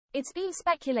It's been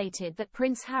speculated that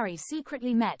Prince Harry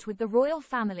secretly met with the royal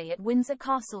family at Windsor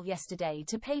Castle yesterday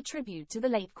to pay tribute to the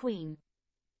late Queen.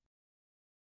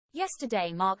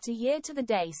 Yesterday marked a year to the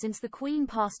day since the Queen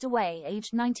passed away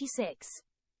aged 96.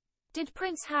 Did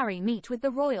Prince Harry meet with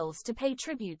the royals to pay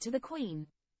tribute to the Queen?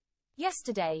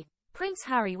 Yesterday, Prince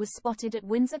Harry was spotted at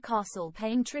Windsor Castle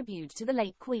paying tribute to the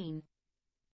late Queen.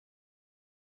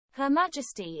 Her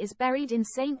Majesty is buried in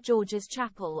St. George's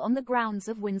Chapel on the grounds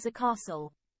of Windsor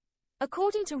Castle.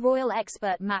 According to royal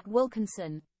expert Matt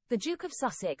Wilkinson, the Duke of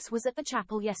Sussex was at the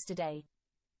chapel yesterday.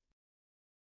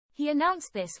 He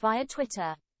announced this via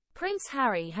Twitter. Prince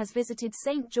Harry has visited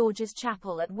St. George's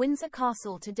Chapel at Windsor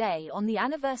Castle today on the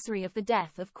anniversary of the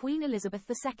death of Queen Elizabeth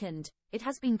II, it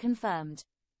has been confirmed.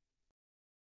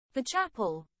 The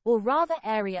chapel, or rather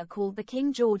area called the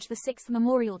King George VI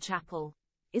Memorial Chapel,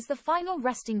 is the final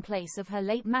resting place of Her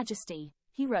late Majesty,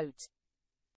 he wrote.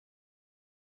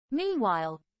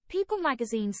 Meanwhile, People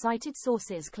magazine cited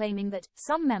sources claiming that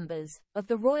some members of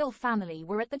the royal family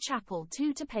were at the chapel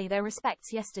too to pay their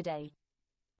respects yesterday.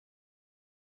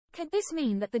 Could this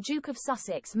mean that the Duke of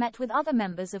Sussex met with other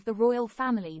members of the royal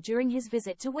family during his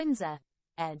visit to Windsor?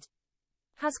 Ed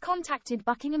has contacted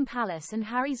Buckingham Palace and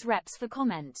Harry's reps for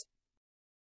comment.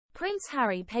 Prince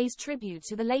Harry pays tribute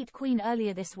to the late Queen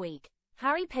earlier this week.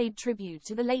 Harry paid tribute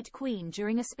to the late Queen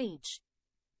during a speech.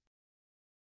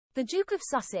 The Duke of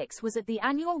Sussex was at the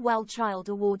annual Well Child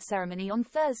Award ceremony on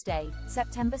Thursday,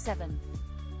 September 7.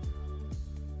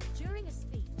 During a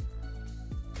speech,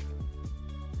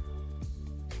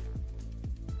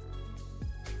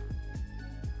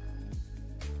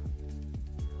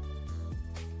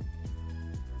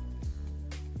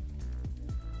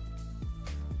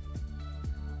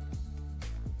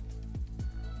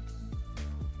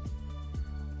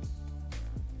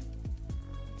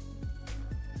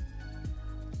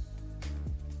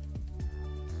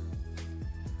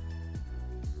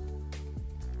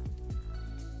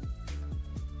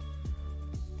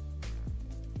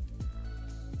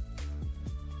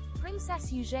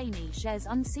 Princess Eugenie shares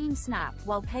unseen snap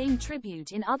while paying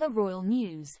tribute in other royal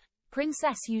news.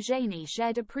 Princess Eugenie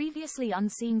shared a previously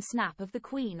unseen snap of the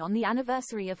Queen on the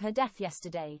anniversary of her death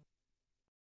yesterday.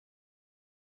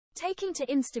 Taking to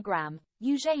Instagram,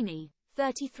 Eugenie,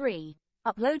 33,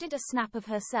 uploaded a snap of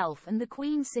herself and the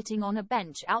Queen sitting on a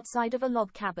bench outside of a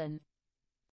log cabin.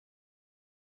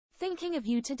 Thinking of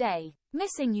you today,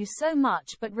 missing you so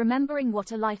much but remembering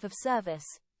what a life of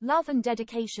service, love and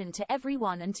dedication to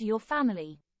everyone and to your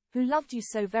family, who loved you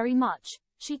so very much,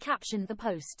 she captioned the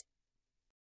post.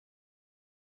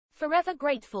 Forever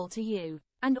grateful to you,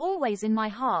 and always in my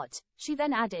heart, she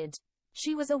then added.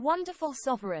 She was a wonderful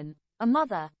sovereign, a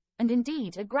mother, and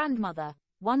indeed a grandmother,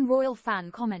 one royal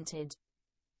fan commented.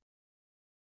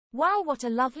 Wow, what a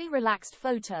lovely relaxed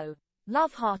photo.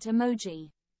 Love heart emoji.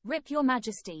 Rip Your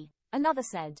Majesty, another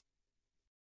said.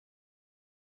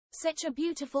 Such a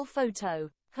beautiful photo.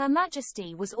 Her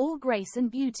Majesty was all grace and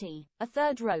beauty, a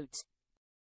third wrote.